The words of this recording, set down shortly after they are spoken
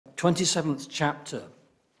27th chapter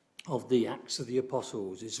of the Acts of the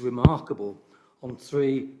Apostles is remarkable on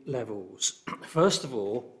three levels. First of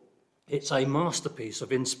all, it's a masterpiece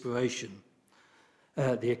of inspiration.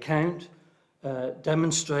 The account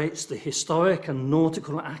demonstrates the historic and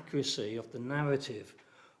nautical accuracy of the narrative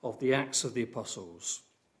of the Acts of the Apostles.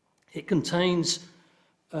 It contains,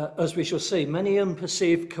 as we shall see, many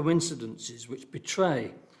unperceived coincidences which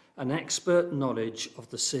betray an expert knowledge of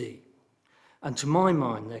the sea. And to my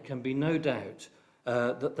mind, there can be no doubt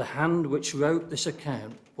that the hand which wrote this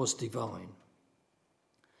account was divine.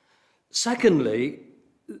 Secondly,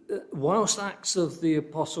 whilst Acts of the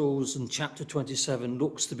Apostles and chapter 27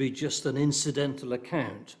 looks to be just an incidental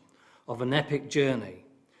account of an epic journey,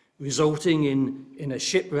 resulting in a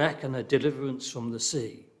shipwreck and a deliverance from the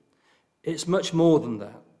sea, it's much more than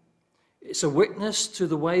that. It's a witness to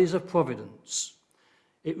the ways of providence.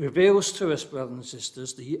 It reveals to us, brothers and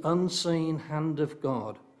sisters, the unseen hand of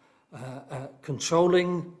God,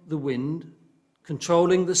 controlling the wind,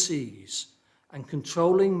 controlling the seas, and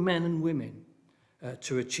controlling men and women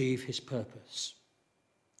to achieve his purpose.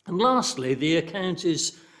 And lastly, the account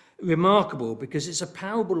is remarkable because it's a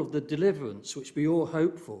parable of the deliverance which we all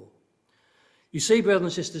hope for. You see, brothers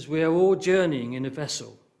and sisters, we are all journeying in a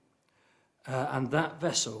vessel, and that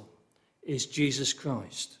vessel is Jesus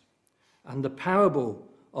Christ. And the parable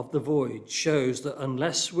of the voyage shows that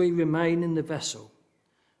unless we remain in the vessel,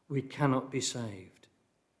 we cannot be saved.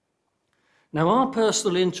 Now, our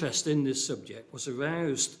personal interest in this subject was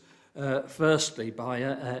aroused firstly by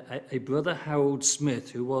a brother, Harold Smith,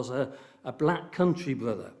 who was a black country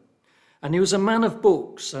brother. And he was a man of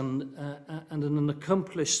books and an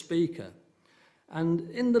accomplished speaker. And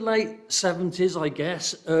in the late 70s, I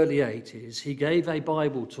guess, early 80s, he gave a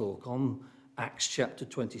Bible talk on Acts chapter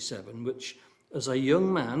 27, which as a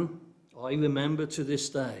young man, I remember to this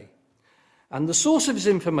day. And the source of his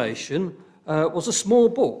information was a small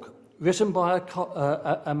book written by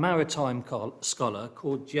a maritime scholar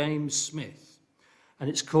called James Smith. And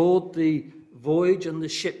it's called The Voyage and the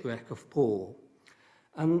Shipwreck of Paul.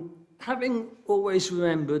 And having always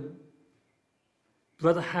remembered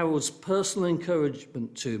Brother Harold's personal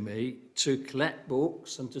encouragement to me to collect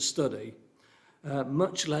books and to study,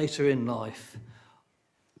 much later in life,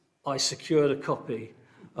 I secured a copy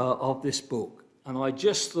of this book. And I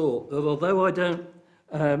just thought that although I don't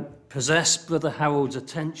possess Brother Harold's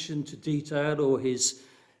attention to detail or his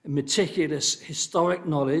meticulous historic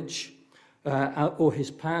knowledge or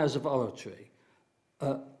his powers of oratory,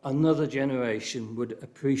 another generation would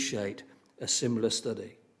appreciate a similar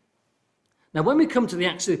study. Now, when we come to the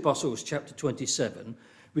Acts of the Apostles, chapter 27,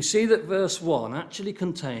 we see that verse 1 actually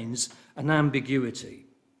contains an ambiguity.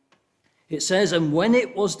 It says, "And when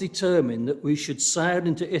it was determined that we should sail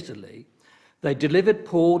into Italy, they delivered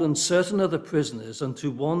Paul and certain other prisoners unto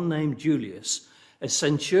one named Julius, a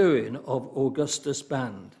centurion of Augustus'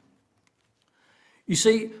 band." You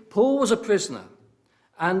see, Paul was a prisoner,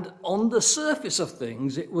 and on the surface of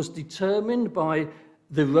things, it was determined by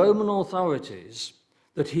the Roman authorities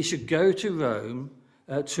that he should go to Rome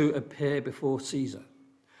to appear before Caesar.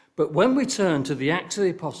 But when we turn to the Acts of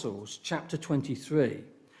the Apostles, chapter 23,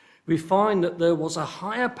 we find that there was a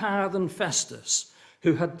higher power than Festus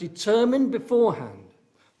who had determined beforehand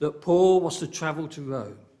that Paul was to travel to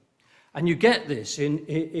Rome. And you get this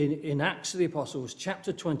in Acts of the Apostles,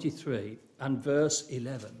 chapter 23 and verse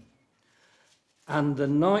 11. "And the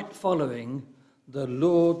night following, the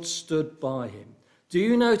Lord stood by him." Do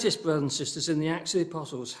you notice, brothers and sisters, in the Acts of the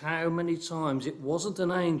Apostles, how many times it wasn't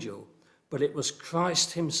an angel, but it was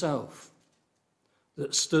Christ himself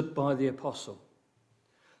that stood by the apostle?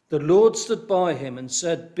 "The Lord stood by him and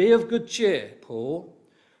said, Be of good cheer, Paul,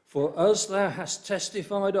 for as thou hast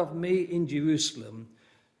testified of me in Jerusalem,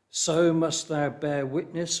 so must thou bear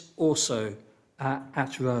witness also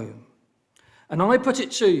at Rome." And I put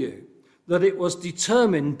it to you that it was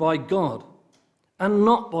determined by God and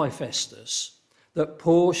not by Festus that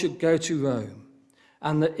Paul should go to Rome,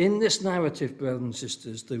 and that in this narrative, brothers and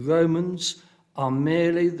sisters, the Romans are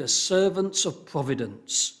merely the servants of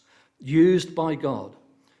providence used by God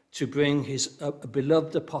to bring his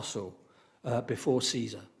beloved apostle before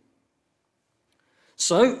Caesar.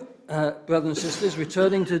 So, brothers and sisters,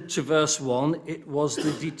 returning to verse 1, it was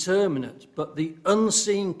the determinate but the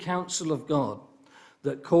unseen counsel of God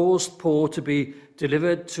that caused Paul to be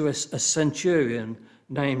delivered to a centurion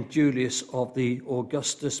named Julius of the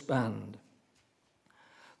Augustus band.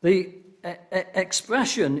 The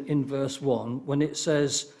expression in verse 1, when it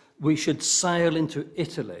says we should sail into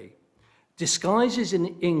Italy, disguises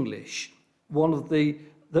in English one of the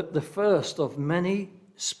first of many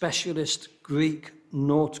specialist Greek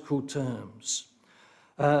nautical terms.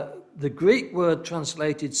 The Greek word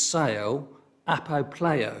translated sail,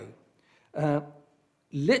 apopleo,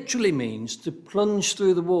 literally means to plunge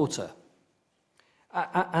through the water.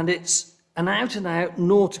 And it's an out-and-out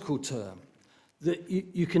nautical term that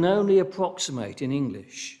you can only approximate in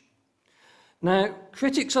English. Now,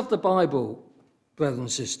 critics of the Bible, brothers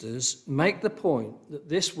and sisters, make the point that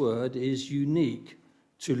this word is unique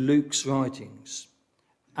to Luke's writings.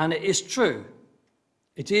 And it is true.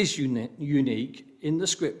 It is unique in the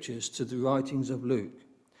scriptures to the writings of Luke.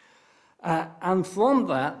 And from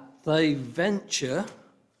that, they venture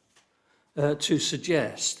to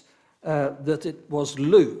suggest that it was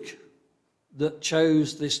Luke that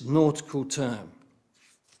chose this nautical term.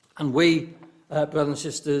 And we, brothers and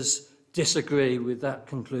sisters, disagree with that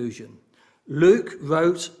conclusion. Luke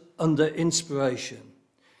wrote under inspiration.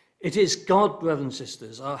 It is God, brothers and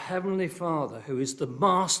sisters, our Heavenly Father, who is the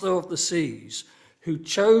master of the seas, who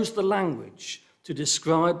chose the language to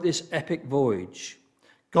describe this epic voyage.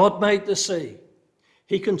 God made the sea.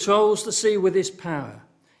 He controls the sea with his power.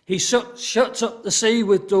 He shuts up the sea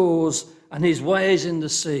with doors, and his way is in the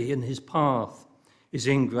sea, and his path is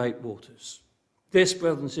in great waters. This,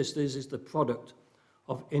 brothers and sisters, is the product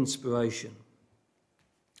of inspiration.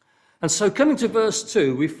 And so coming to verse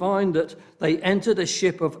 2, we find that they entered a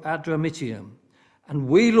ship of Adramyttium, and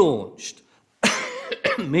we launched,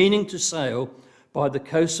 meaning to sail by the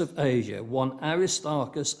coast of Asia, one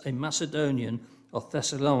Aristarchus, a Macedonian of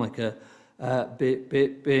Thessalonica,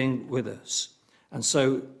 being with us. And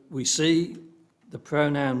so we see the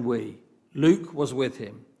pronoun we. Luke was with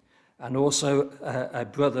him, and also a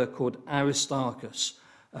brother called Aristarchus,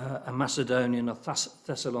 a Macedonian of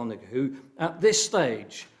Thessalonica, who at this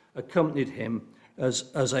stage accompanied him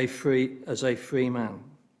as a free man.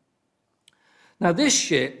 Now this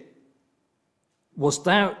ship was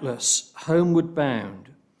doubtless homeward bound.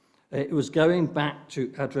 It was going back to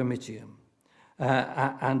Adramyttium,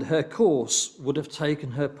 and her course would have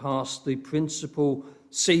taken her past the principal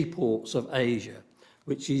seaports of Asia,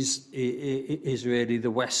 which is really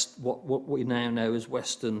the west, what we now know as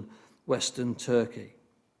Western Turkey.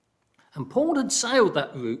 And Paul had sailed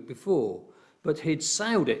that route before, but he'd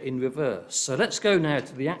sailed it in reverse. So let's go now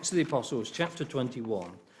to the Acts of the Apostles, chapter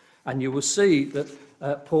 21, and you will see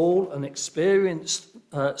that Paul, an experienced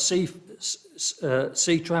sea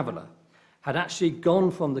traveller, had actually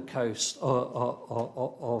gone from the coast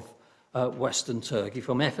of Western Turkey,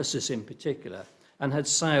 from Ephesus in particular, and had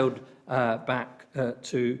sailed back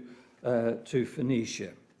to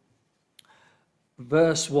Phoenicia.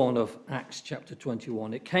 Verse 1 of Acts chapter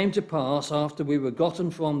 21. It came to pass, after we were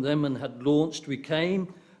gotten from them and had launched, we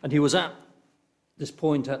came, and he was at this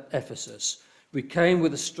point at Ephesus. We came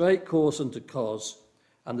with a straight course unto Cos,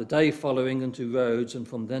 and the day following unto Rhodes, and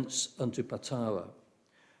from thence unto Patara.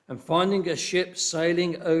 And finding a ship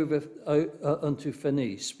sailing over unto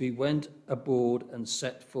Phoenice, we went aboard and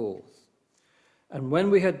set forth. And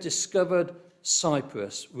when we had discovered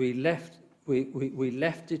Cyprus, we left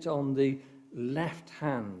it on the left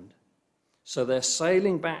hand. So they're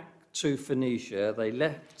sailing back to Phoenicia. They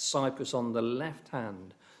left Cyprus on the left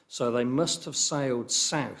hand. So they must have sailed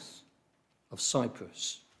south of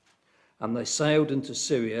Cyprus. And they sailed into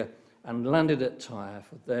Syria and landed at Tyre,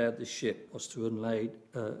 for there the ship was to unlade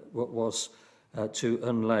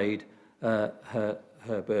her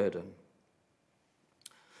burden.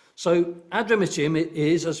 So Adramyttium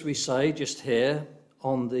is, as we say, just here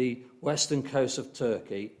on the western coast of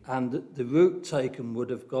Turkey, and the route taken would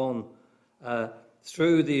have gone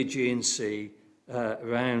through the Aegean Sea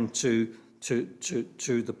around to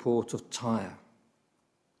the port of Tyre.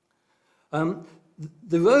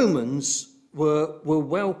 The Romans were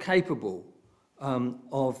well capable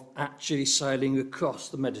of actually sailing across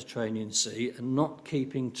the Mediterranean Sea and not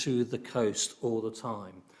keeping to the coast all the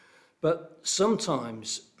time. But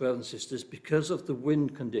sometimes, brothers and sisters, because of the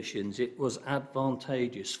wind conditions, it was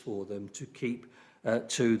advantageous for them to keep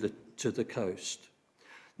to the coast.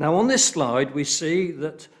 Now, on this slide, we see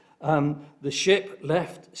that the ship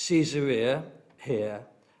left Caesarea here,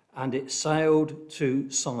 and it sailed to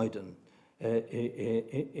Sidon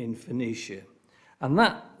in Phoenicia. And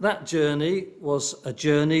that journey was a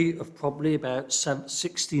journey of probably about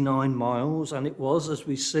 69 miles, and it was, as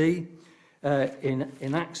we see,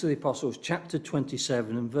 in Acts of the Apostles, chapter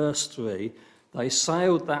 27 and verse 3, they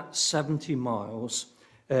sailed that 70 miles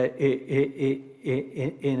in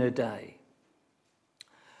a day.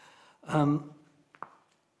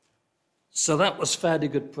 So that was fairly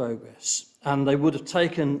good progress, and they would have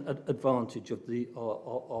taken advantage of the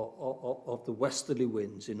westerly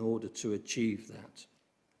winds in order to achieve that.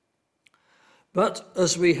 But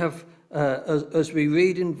as we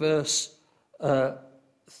read in verse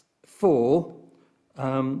 4,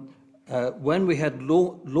 when we had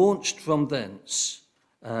launched from thence,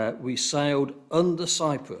 we sailed under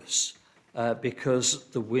Cyprus because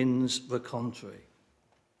the winds were contrary.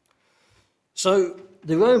 So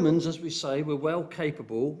the Romans, as we say, were well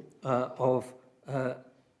capable of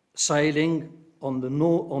sailing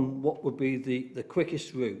on what would be the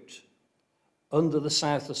quickest route under the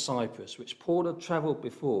south of Cyprus, which Paul had travelled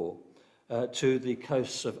before to the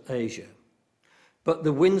coasts of Asia. But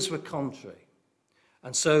the winds were contrary.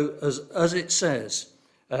 And so, as it says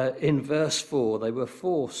in verse 4, they were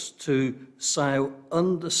forced to sail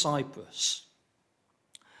under Cyprus.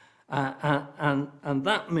 And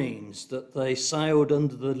that means that they sailed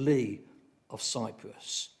under the lee of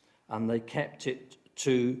Cyprus, and they kept it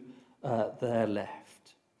to their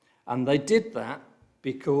left. And they did that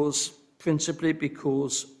principally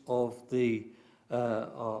because of the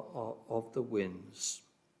winds.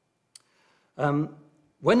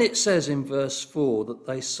 When it says in verse 4 that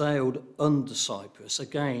they sailed under Cyprus,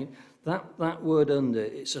 again, that word under,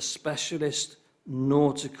 it's a specialist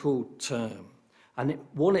nautical term. And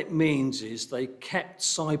what it means is they kept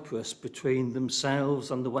Cyprus between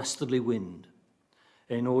themselves and the westerly wind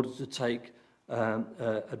in order to take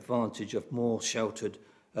advantage of more sheltered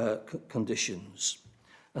conditions.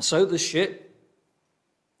 And so the ship,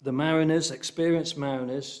 the mariners, experienced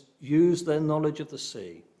mariners, used their knowledge of the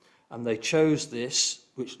sea, and they chose this,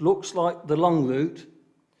 which looks like the long route.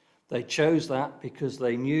 They chose that because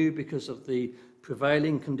they knew, because of the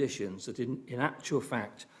prevailing conditions, that in actual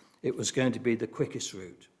fact it was going to be the quickest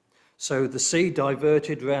route. So the sea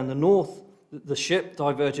diverted around the north, the ship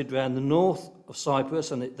diverted around the north of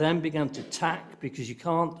Cyprus, and it then began to tack, because you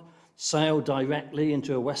can't sail directly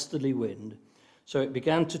into a westerly wind. So it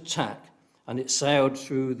began to tack, and it sailed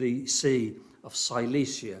through the sea of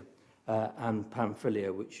Cilicia and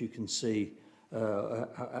Pamphylia, which you can see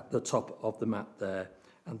at the top of the map there.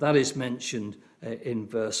 And that is mentioned in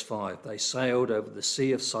verse 5. They sailed over the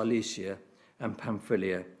sea of Cilicia and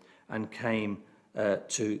Pamphylia and came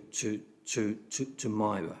to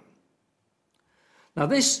Myra. Now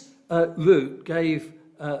this route gave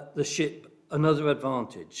the ship another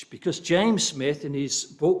advantage, because James Smith, in his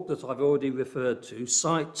book that I've already referred to,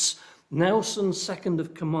 cites Nelson's second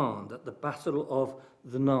of command at the Battle of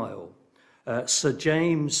the Nile, Sir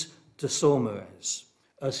James de Saumarez,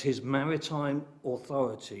 as his maritime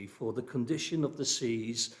authority for the condition of the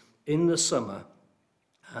seas in the summer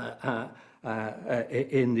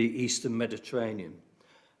in the eastern Mediterranean.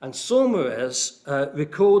 And Saumarez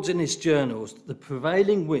records in his journals that the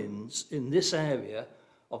prevailing winds in this area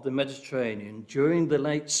of the Mediterranean during the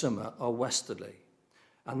late summer are westerly,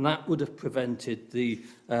 and that would have prevented the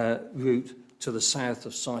route to the south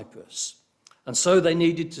of Cyprus. And so they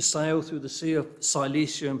needed to sail through the Sea of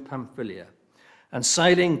Cilicia and Pamphylia. And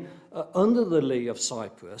sailing under the lee of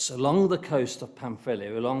Cyprus, along the coast of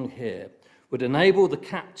Pamphylia, along here, would enable the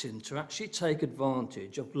captain to actually take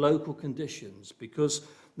advantage of local conditions, because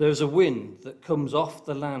there's a wind that comes off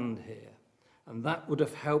the land here, and that would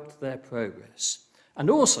have helped their progress. And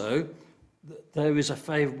also, there is a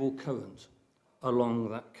favourable current along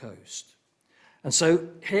that coast. And so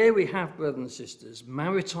here we have, brothers and sisters,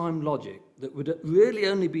 maritime logic that would really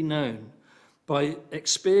only be known by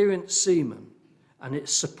experienced seamen, and it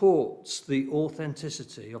supports the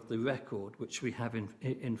authenticity of the record which we have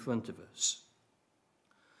in front of us.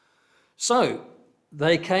 So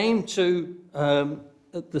they came to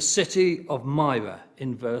the city of Myra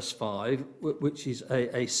in verse 5, which is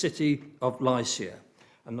a city of Lycia.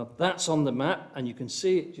 And that's on the map, and you can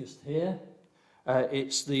see it just here.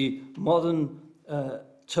 It's the modern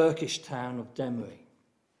Turkish town of Demre.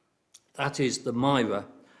 That is the Myra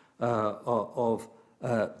of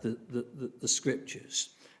the scriptures.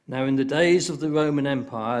 Now, in the days of the Roman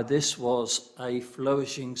Empire, this was a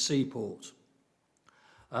flourishing seaport.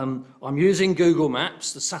 I'm using Google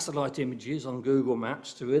Maps, the satellite images on Google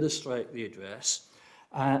Maps, to illustrate the address.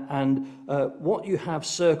 What you have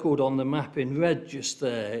circled on the map in red just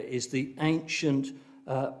there is the ancient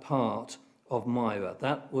part of Myra.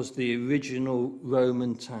 That was the original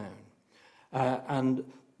Roman town.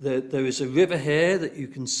 There is a river here that you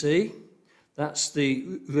can see. That's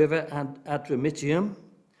the river Adramyttium,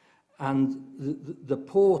 and the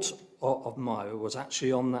port of Myra was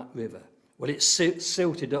actually on that river. Well, it's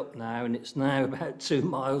silted up now, and it's now about 2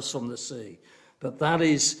 miles from the sea. But that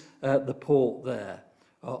is the port there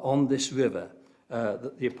on this river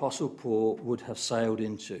that the Apostle Paul would have sailed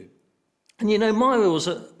into. And you know, Myra was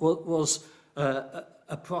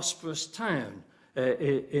a prosperous town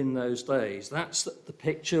in those days. That's the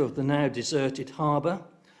picture of the now deserted harbour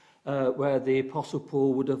where the Apostle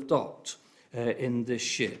Paul would have docked in this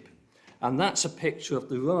ship. And that's a picture of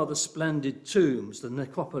the rather splendid tombs, the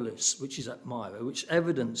necropolis, which is at Myra, which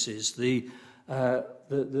evidences the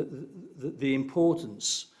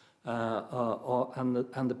importance and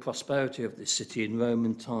the prosperity of this city in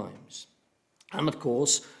Roman times. And of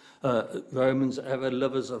course, Romans, ever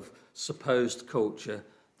lovers of supposed culture,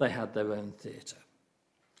 they had their own theatre.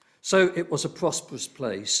 So it was a prosperous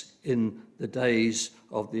place in the days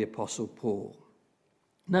of the Apostle Paul.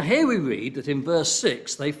 Now here we read that in verse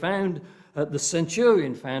 6, the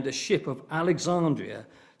centurion found a ship of Alexandria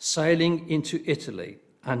sailing into Italy,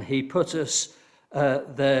 and he put us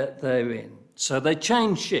therein. So they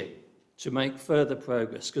changed ship to make further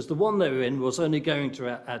progress, because the one they were in was only going to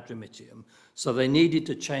Adramyttium, so they needed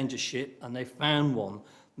to change a ship, and they found one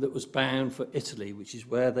that was bound for Italy, which is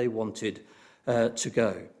where they wanted to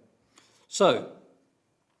go. So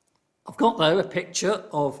I've got there a picture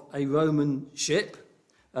of a Roman ship,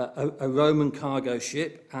 a Roman cargo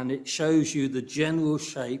ship, and it shows you the general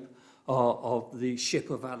shape of the ship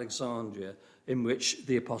of Alexandria in which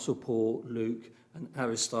the Apostle Paul, Luke, and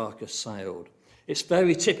Aristarchus sailed. It's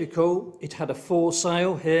very typical. It had a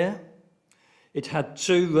foresail here, it had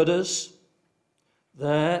 2 rudders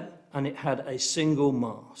there, and it had a single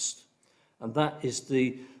mast. And that is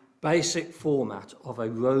the basic format of a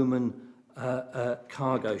Roman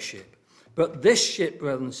cargo ship. But this ship,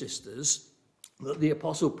 brothers and sisters, that the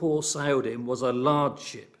Apostle Paul sailed in was a large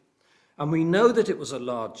ship. And we know that it was a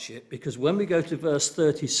large ship because when we go to verse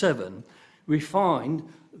 37, we find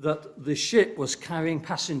that the ship was carrying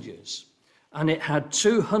passengers, and it had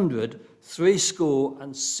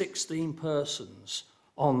 216 persons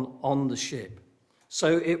on the ship.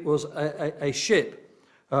 So it was a ship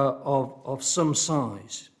of some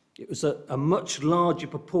size. It was a much larger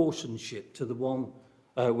proportion ship to the one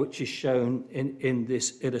which is shown in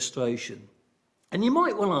this illustration. And you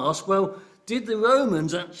might well ask, well, did the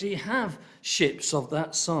Romans actually have ships of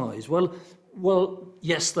that size? Well,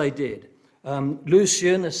 yes, they did.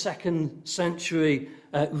 Lucian, a 2nd century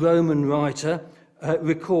Roman writer,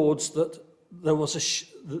 records that there was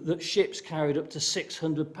that ships carried up to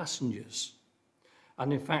 600 passengers.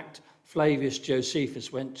 And in fact, Flavius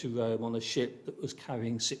Josephus went to Rome on a ship that was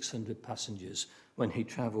carrying 600 passengers when he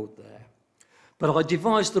travelled there. But I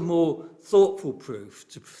devised a more thoughtful proof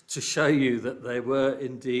to show you that there were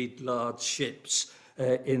indeed large ships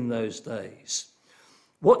in those days.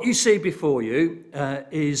 What you see before you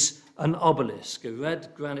is an obelisk, a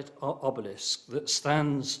red granite obelisk that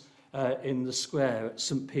stands in the square at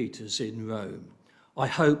St. Peter's in Rome. I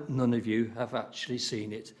hope none of you have actually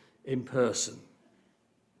seen it in person.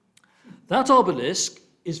 That obelisk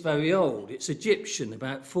is very old. It's Egyptian,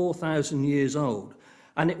 about 4,000 years old.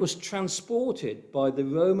 And it was transported by the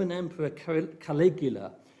Roman Emperor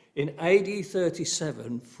Caligula in AD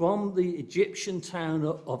 37 from the Egyptian town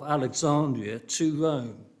of Alexandria to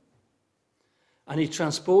Rome. And he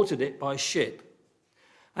transported it by ship.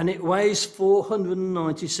 And it weighs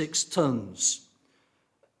 496 tons.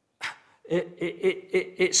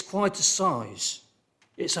 It's quite a size.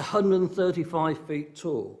 It's 135 feet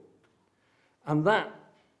tall. And that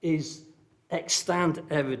is extant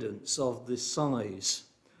evidence of the size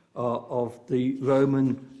of the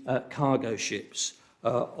Roman cargo ships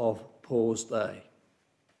of Paul's day.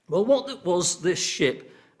 Well, what was this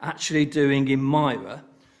ship actually doing in Myra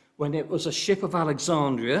when it was a ship of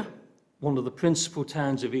Alexandria, one of the principal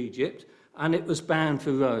towns of Egypt, and it was bound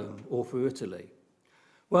for Rome or for Italy?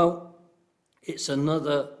 Well, it's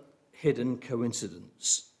another hidden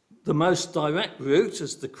coincidence. The most direct route,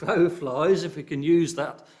 as the crow flies, if we can use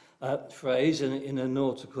that phrase in a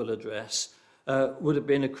nautical address, would have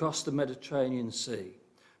been across the Mediterranean Sea.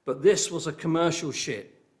 But this was a commercial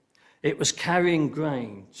ship. It was carrying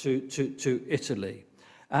grain to Italy.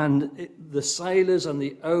 And the sailors and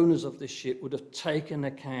the owners of this ship would have taken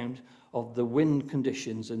account of the wind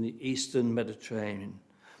conditions in the eastern Mediterranean.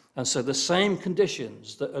 And so the same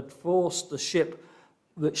conditions that had forced the ship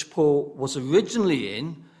which Paul was originally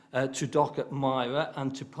in to dock at Myra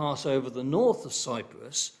and to pass over the north of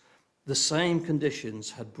Cyprus, the same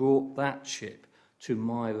conditions had brought that ship to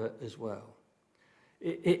Myra as well.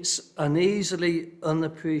 It's an easily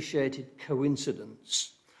unappreciated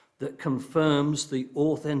coincidence that confirms the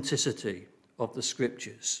authenticity of the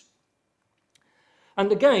scriptures.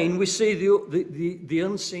 And again, we see the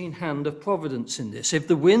unseen hand of providence in this. If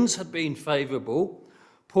the winds had been favourable,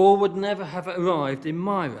 Paul would never have arrived in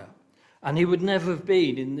Myra, and he would never have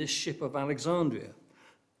been in this ship of Alexandria.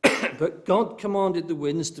 But God commanded the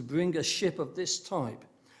winds to bring a ship of this type,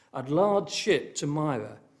 a large ship, to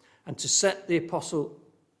Myra, and to set the apostle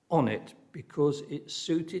on it because it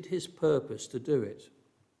suited his purpose to do it.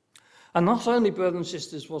 And not only, brothers and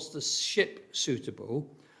sisters, was the ship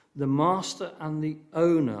suitable, the master and the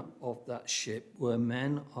owner of that ship were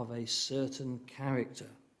men of a certain character.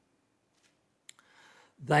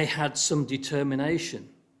 They had some determination.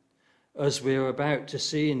 As we're about to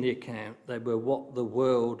see in the account, they were what the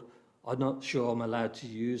world, I'm not sure I'm allowed to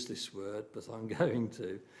use this word, but I'm going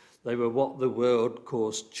to. They were what the world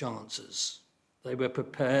calls chancers. They were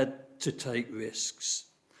prepared to take risks.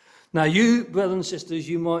 Now you, brothers and sisters,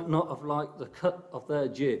 you might not have liked the cut of their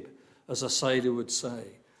jib, as a sailor would say,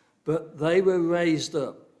 but they were raised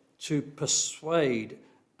up to persuade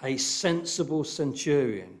a sensible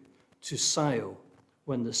centurion to sail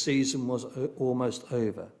when the season was almost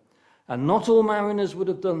over. And not all mariners would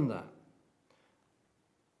have done that.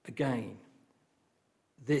 Again,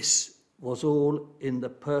 this was all in the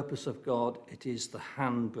purpose of God. It is the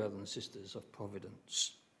hand, brothers and sisters, of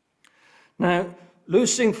providence. Now,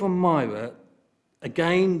 loosing from Myra,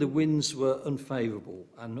 again the winds were unfavourable,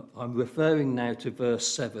 and I'm referring now to verse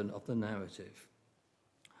 7 of the narrative.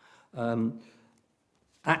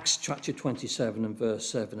 Acts chapter 27 and verse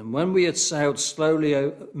 7. And when we had sailed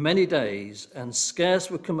slowly many days and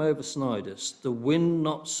scarce were come over Cnidus, the wind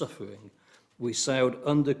not suffering, we sailed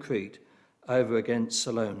under Crete over against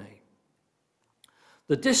Salome.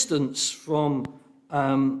 The distance from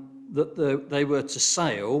that they were to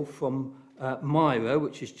sail from Myra,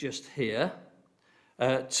 which is just here,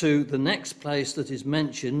 to the next place that is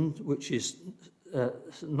mentioned, which is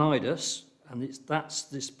Cnidus, and that's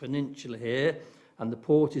this peninsula here, and the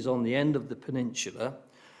port is on the end of the peninsula.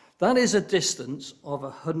 That is a distance of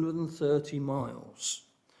 130 miles,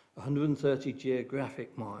 130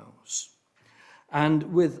 geographic miles. And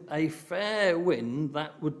with a fair wind,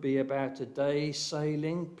 that would be about a day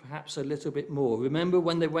sailing, perhaps a little bit more. Remember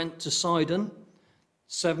when they went to Sidon?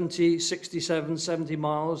 67, 70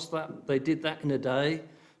 miles, that they did that in a day.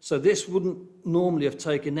 So this wouldn't normally have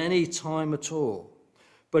taken any time at all.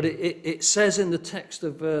 But it says in the text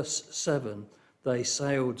of verse 7, they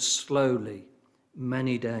sailed slowly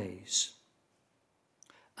many days.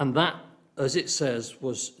 And that, as it says,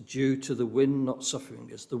 was due to the wind not suffering,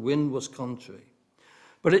 as the wind was contrary.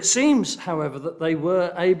 But it seems, however, that they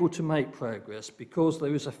were able to make progress because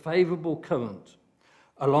there is a favourable current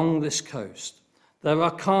along this coast. There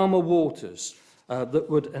are calmer waters that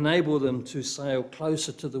would enable them to sail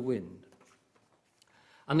closer to the wind.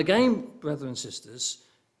 And again, brothers and sisters,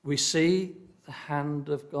 we see the hand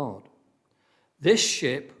of God. This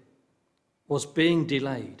ship was being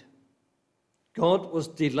delayed. God was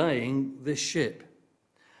delaying this ship.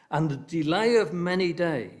 And the delay of many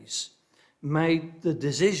days made the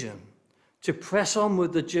decision to press on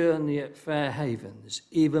with the journey at Fair Havens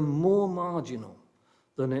even more marginal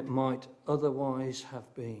than it might otherwise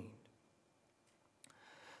have been.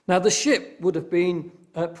 Now, the ship would have been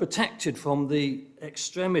protected from the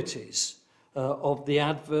extremities of the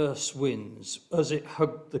adverse winds as it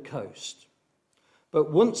hugged the coast. But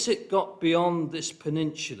once it got beyond this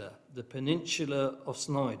peninsula, the peninsula of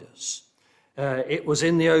Cnidus, it was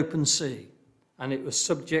in the open sea, and it was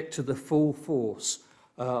subject to the full force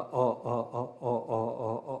of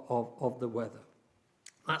the weather.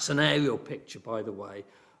 That's an aerial picture, by the way,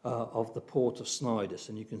 of the port of Cnidus,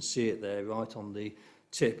 and you can see it there right on the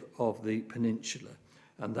tip of the peninsula,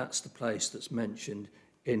 and that's the place that's mentioned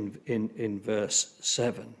in verse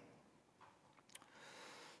 7.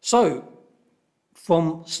 So,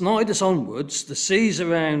 from Cnidus onwards, the seas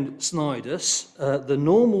around Cnidus, the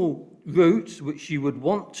normal route which you would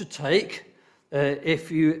want to take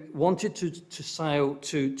if you wanted to sail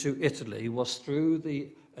to Italy was through the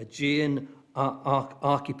Aegean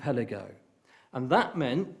archipelago. And that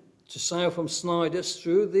meant to sail from Cnidus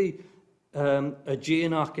through the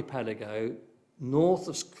Aegean archipelago north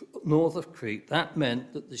of Crete. That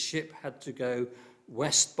meant that the ship had to go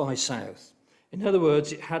west by south. In other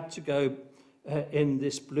words, it had to go in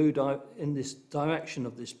this direction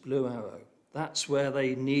of this blue arrow. That's where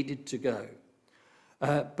they needed to go.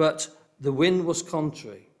 But the wind was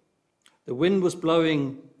contrary. The wind was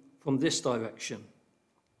blowing from this direction.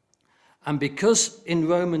 And because in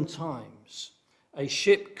Roman times a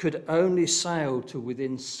ship could only sail to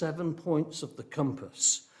within 7 points of the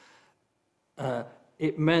compass,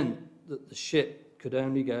 it meant that the ship could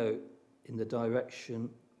only go in the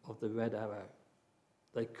direction of the red arrow.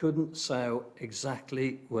 They couldn't sail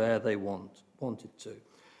exactly where they wanted to.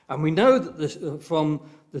 And we know that from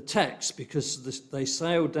the text, because they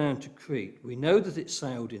sailed down to Crete, we know that it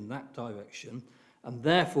sailed in that direction, and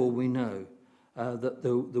therefore we know that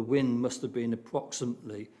the wind must have been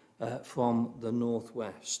approximately from the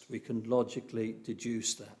northwest. We can logically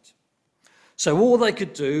deduce that. So all they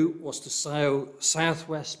could do was to sail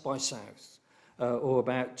southwest by south, or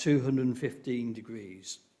about 215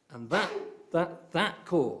 degrees. And that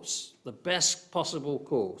course, the best possible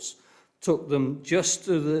course, took them just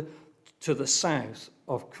to the south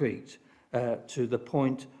of Crete, to the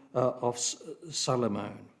point of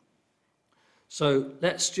Salomon. So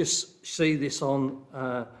let's just see this on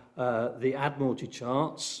the Admiralty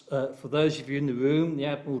charts. For those of you in the room, the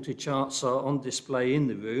Admiralty charts are on display in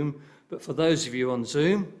the room, but for those of you on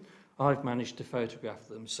Zoom, I've managed to photograph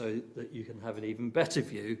them so that you can have an even better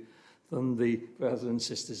view than the brothers and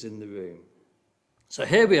sisters in the room. So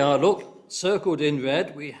here we are, look, circled in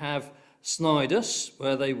red, we have Cnidus,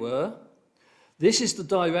 where they were. This is the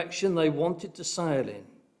direction they wanted to sail in,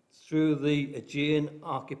 through the Aegean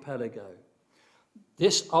archipelago.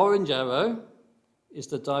 This orange arrow is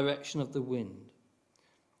the direction of the wind.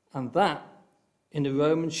 And that, in a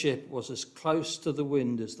Roman ship, was as close to the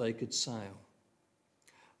wind as they could sail.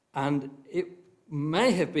 And it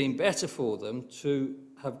may have been better for them to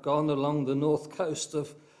have gone along the north coast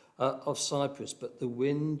of Cyprus, but the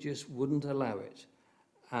wind just wouldn't allow it,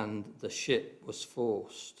 and the ship was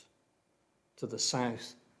forced to the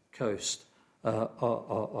south coast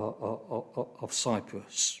of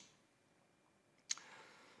Cyprus.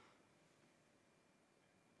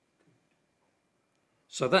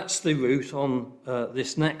 So that's the route on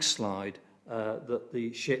this next slide that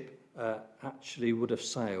the ship actually would have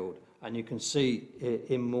sailed. And you can see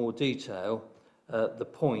in more detail the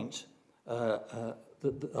point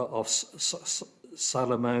of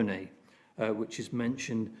Salomone, which is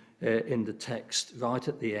mentioned in the text right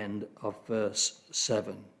at the end of verse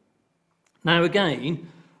 7. Now again,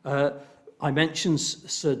 I mentioned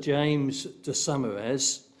Sir James de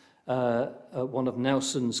Saumarez, one of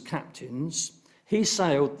Nelson's captains. He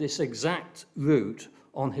sailed this exact route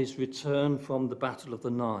on his return from the Battle of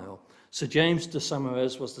the Nile. Sir James de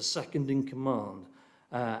Saumarez was the second in command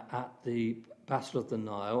at the Battle of the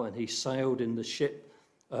Nile, and he sailed in the ship.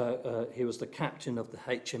 He was the captain of the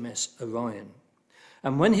HMS Orion.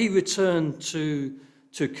 And when he returned to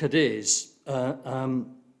Cadiz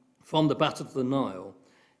from the Battle of the Nile,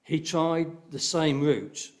 he tried the same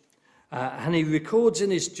route. And he records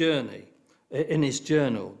in his journal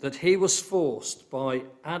that he was forced by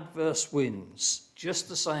adverse winds, just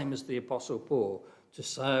the same as the Apostle Paul, to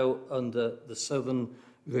sail under the southern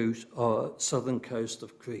route or southern coast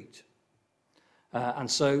of Crete.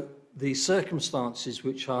 And so the circumstances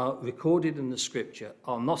which are recorded in the scripture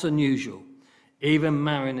are not unusual. Even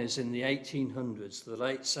mariners in the 1800s, the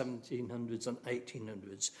late 1700s and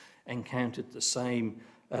 1800s, encountered the same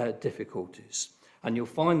difficulties. And you'll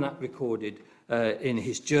find that recorded in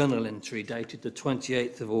his journal entry dated the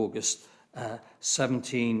 28th of August,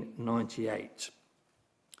 1798.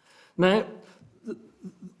 Now,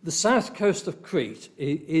 the south coast of Crete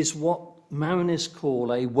is what mariners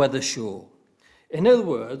call a weather shore. In other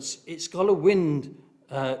words, it's got a wind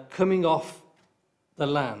coming off the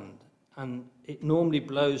land, and it normally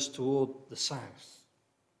blows toward the south.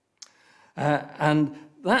 And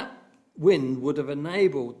that wind would have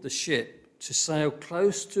enabled the ship to sail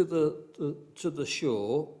close to the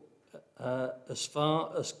shore as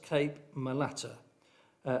far as Cape Matala,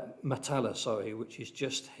 which is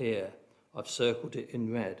just here. I've circled it in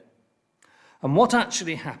red. And what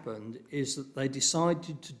actually happened is that they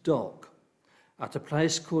decided to dock at a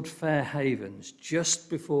place called Fair Havens just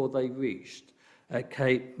before they reached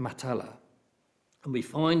Cape Matala. And we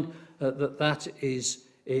find that is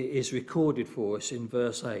recorded for us in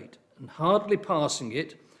verse 8. And hardly passing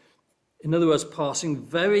it, in other words, passing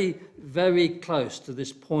very, very close to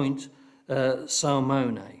this point,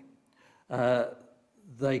 Salmone,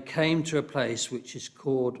 they came to a place which is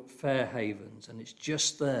called Fair Havens, and it's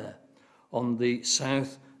just there on the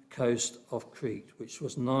south coast of Crete, which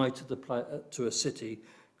was nigh to a city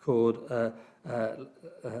called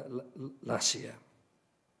Lassia.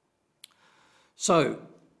 So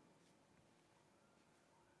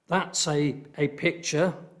that's a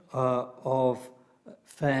picture of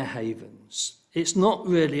Fair Havens. It's not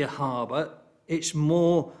really a harbour, it's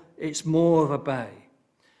more of a bay.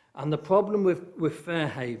 And the problem with Fair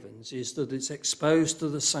Havens is that it's exposed to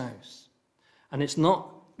the south, and it's not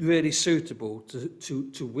really suitable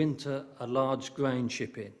to winter a large grain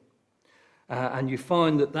ship in. And you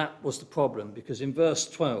find that was the problem, because in verse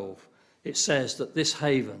 12 it says that this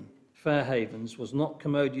haven, Fair Havens, was not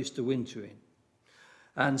commodious to winter in.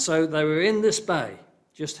 And so they were in this bay,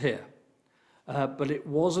 just here, but it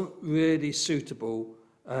wasn't really suitable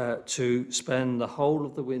to spend the whole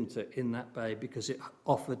of the winter in that bay, because it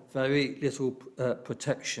offered very little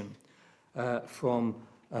protection from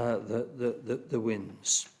the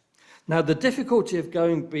winds. Now, the difficulty of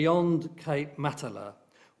going beyond Cape Matala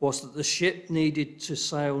was that the ship needed to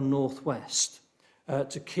sail northwest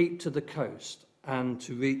to keep to the coast and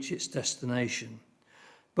to reach its destination.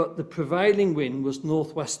 But the prevailing wind was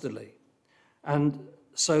northwesterly. And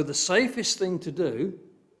so the safest thing to do,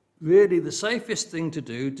 really the safest thing to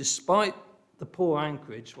do, despite the poor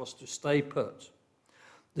anchorage, was to stay put.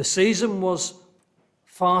 The season was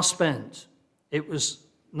far spent. It was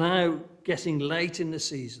now getting late in the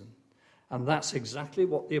season. And that's exactly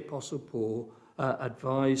what the Apostle Paul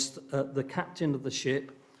advised the captain of the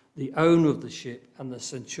ship, the owner of the ship, and the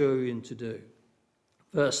centurion to do.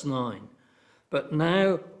 Verse 9, but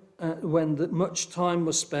now when much time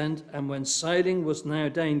was spent and when sailing was now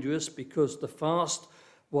dangerous because the fast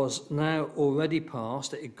was now already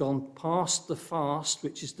past, it had gone past the fast,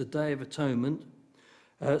 which is the Day of Atonement.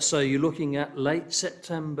 So you're looking at late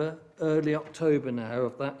September, early October now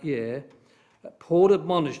of that year. Paul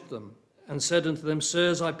admonished them and said unto them,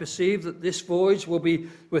 Sirs, I perceive that this voyage will be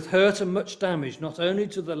with hurt and much damage, not only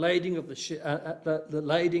to the lading of the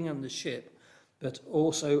lading and the ship, but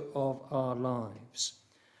also of our lives.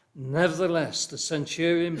 Nevertheless, the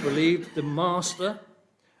centurion believed the master,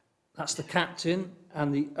 that's the captain,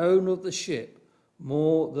 and the owner of the ship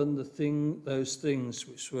more than those things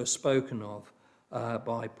which were spoken of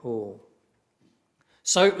by Paul.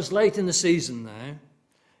 So it was late in the season now.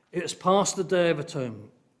 It was past the Day of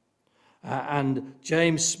Atonement. And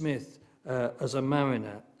James Smith, as a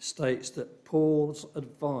mariner, states that Paul's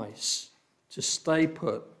advice to stay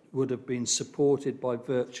put would have been supported by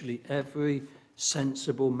virtually every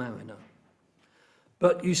sensible mariner.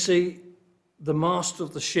 But you see, the master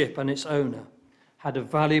of the ship and its owner had a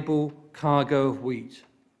valuable cargo of wheat,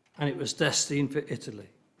 and it was destined for Italy.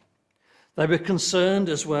 They were concerned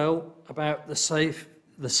as well about the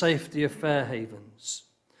safety of Fair Havens,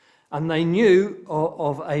 and they knew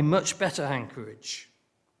of a much better anchorage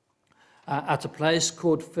at a place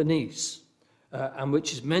called Phoenice, and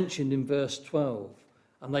which is mentioned in verse 12.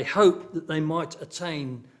 And they hoped that they might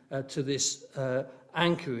attain to this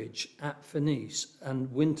anchorage at Phoenice and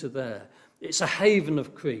winter there. It's a haven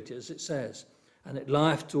of Crete, as it says, and it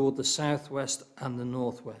lieth toward the southwest and the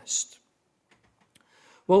northwest.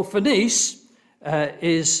 Well, Phoenice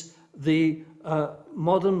is the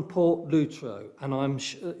modern Port Lutro, and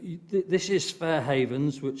this is Fair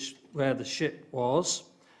Havens, where the ship was,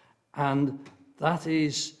 and that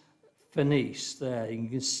is Phoenice there.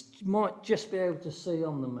 You might just be able to see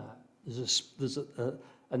on the map. There's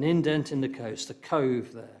an indent in the coast, a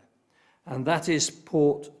cove there, and that is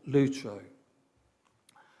Port Lutro.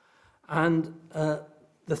 And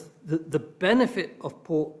the benefit of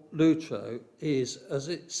Port Lutro is, as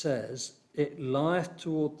it says, it lieth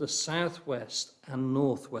toward the southwest and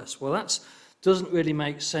northwest. Well, that doesn't really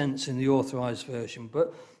make sense in the Authorized Version,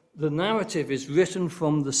 but the narrative is written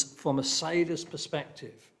from a sailor's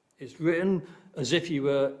perspective. It's written as if you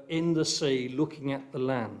were in the sea looking at the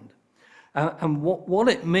land. And what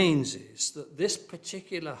it means is that this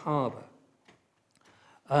particular harbour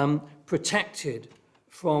protected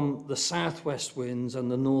from the southwest winds and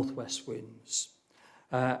the northwest winds.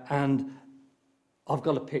 And I've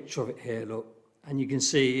got a picture of it here, look, and you can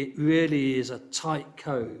see it really is a tight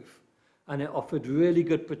cove, and it offered really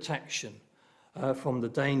good protection from the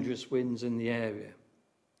dangerous winds in the area.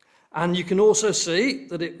 And you can also see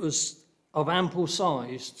that it was of ample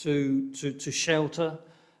size to shelter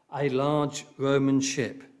a large Roman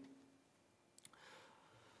ship.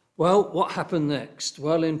 Well, what happened next?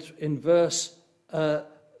 Well, in verse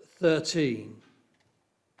 13,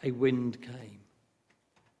 a wind came.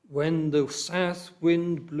 When the south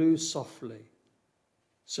wind blew softly,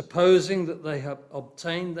 supposing that they had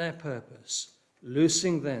obtained their purpose,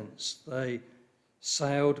 loosing thence, they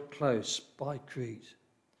sailed close by Crete.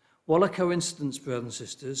 What a coincidence, brothers and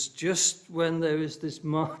sisters. Just when there is this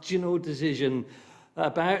marginal decision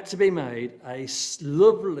about to be made, a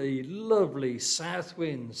lovely, lovely south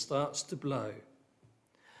wind starts to blow.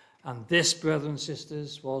 And this, brothers and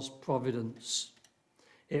sisters, was providence.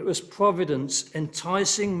 It was providence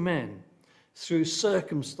enticing men through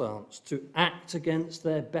circumstance to act against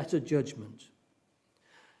their better judgment.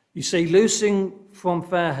 You see, loosing from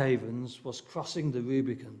Fair Havens was crossing the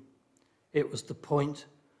Rubicon. It was the point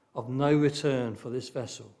of no return for this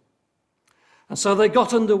vessel. And so they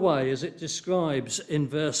got underway, as it describes in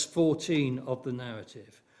verse 14 of the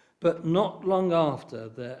narrative. But not long after,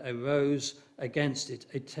 there arose against it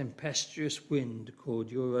a tempestuous wind called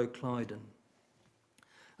Euroclydon.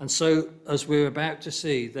 And so, as we're about to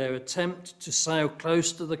see, their attempt to sail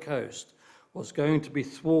close to the coast was going to be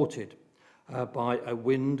thwarted by a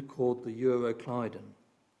wind called the Euroclydon.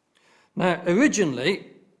 Now, originally,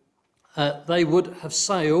 they would have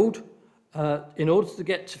sailed, in order to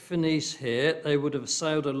get to Phoenice here, they would have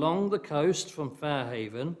sailed along the coast from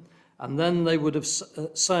Fairhaven, and then they would have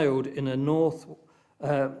sailed in a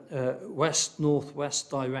west-northwest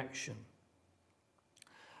direction.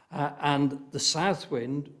 And the south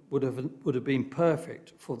wind would have been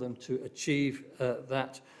perfect for them to achieve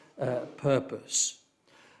that purpose.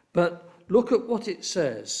 But look at what it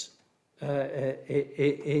says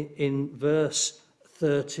in verse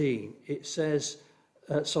 13. It says,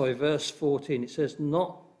 verse 14. It says,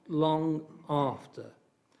 "not long after."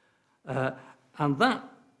 And that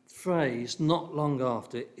phrase, "not long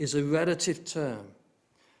after," is a relative term.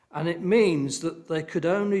 And it means that they could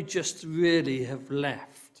only just really have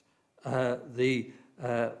left the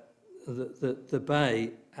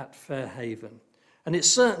bay at Fairhaven. And it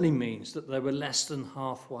certainly means that they were less than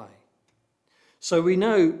halfway. So we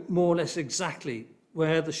know more or less exactly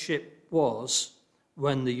where the ship was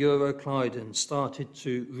when the Euroclydon started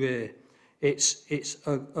to rear its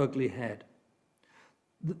ugly head.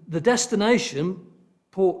 The destination,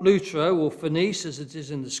 Port Lutro, or Phoenice as it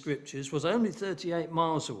is in the scriptures, was only 38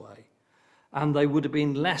 miles away, and they would have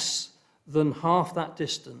been less than half that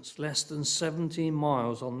distance, less than 17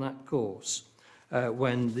 miles on that course,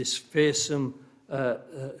 when this fearsome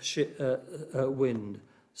wind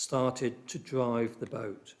started to drive the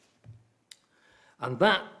boat. And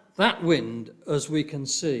that wind, as we can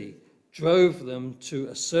see, drove them to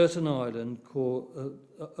a certain island called,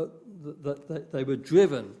 that they were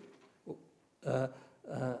driven, as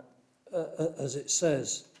it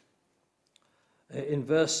says in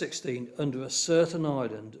verse 16, under a certain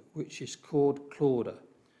island which is called Clauda,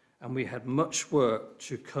 and we had much work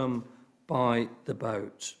to come by the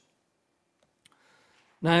boat.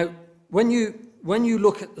 Now, when you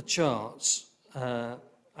look at the charts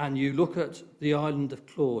and you look at the island of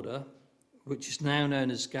Clauda, which is now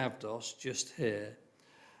known as Gavdos, just here,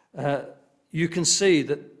 you can see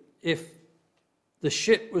that if the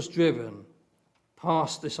ship was driven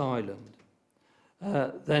past this island,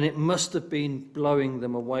 then it must have been blowing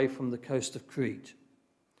them away from the coast of Crete.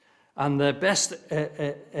 And their best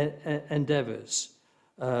endeavours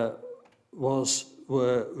were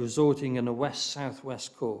resorting in a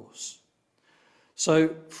west-southwest course.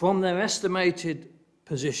 So from their estimated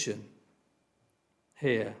position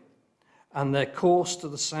here and their course to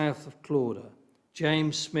the south of Clauda,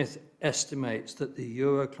 James Smith estimates that the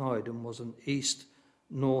Euroclydon was an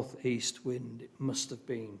east-northeast wind. It must have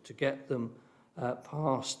been to get them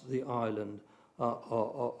past the island of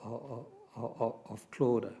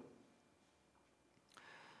Clauda.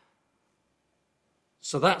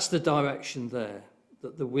 So that's the direction there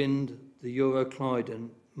that the wind, the Euroclydon,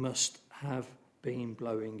 must have been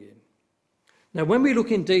blowing in. Now, when we look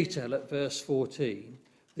in detail at verse 14,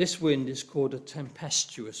 this wind is called a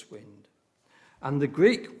tempestuous wind. And the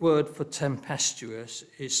Greek word for tempestuous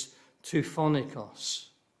is tuphonikos.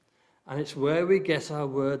 And it's where we get our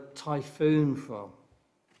word typhoon from.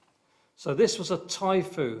 So this was a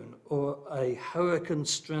typhoon or a hurricane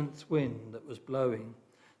strength wind that was blowing.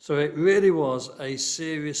 So it really was a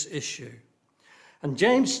serious issue. And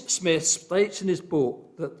James Smith states in his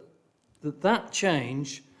book that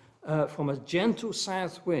change from a gentle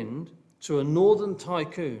south wind to a northern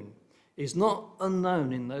typhoon is not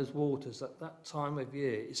unknown in those waters at that time of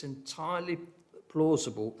year. It's entirely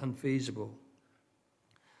plausible and feasible.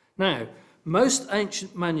 Now, most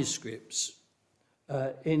ancient manuscripts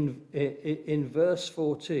in verse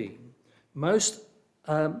 14, most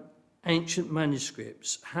ancient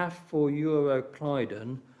manuscripts have for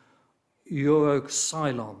Euroclydon,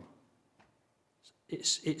 Euroxylon.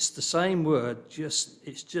 It's the same word,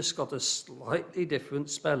 it's just got a slightly different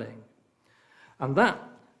spelling. And that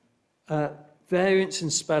variance in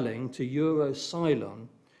spelling to Euroxylon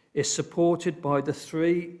is supported by the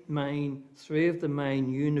three of the main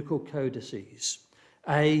unical codices,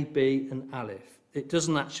 A, B, and Aleph. It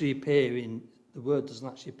doesn't actually appear in, the word doesn't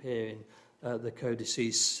actually appear in the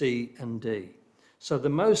codices C and D. So the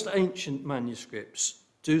most ancient manuscripts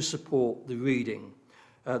do support the reading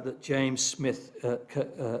that James Smith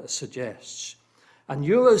suggests. And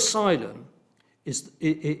Euroxylon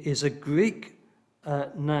is a Greek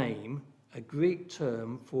name, a Greek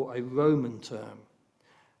term for a Roman term.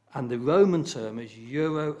 And the Roman term is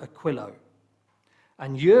Euro Aquilo.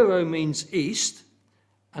 And Euro means east,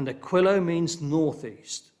 and Aquilo means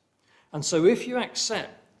northeast. And so if you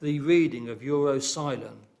accept the reading of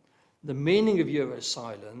Euroxylon, the meaning of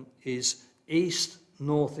Euroxylon is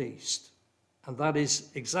east-northeast. And that is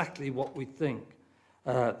exactly what we think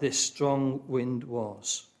this strong wind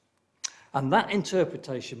was. And that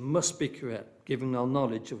interpretation must be correct, given our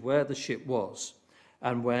knowledge of where the ship was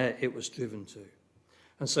and where it was driven to.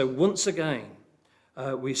 And so once again,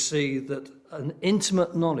 we see that an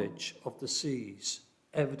intimate knowledge of the seas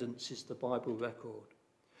evidences the Bible record.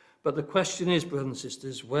 But the question is, brothers and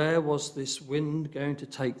sisters, where was this wind going to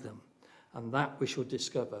take them? And that we shall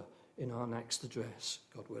discover in our next address,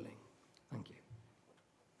 God willing. Thank you.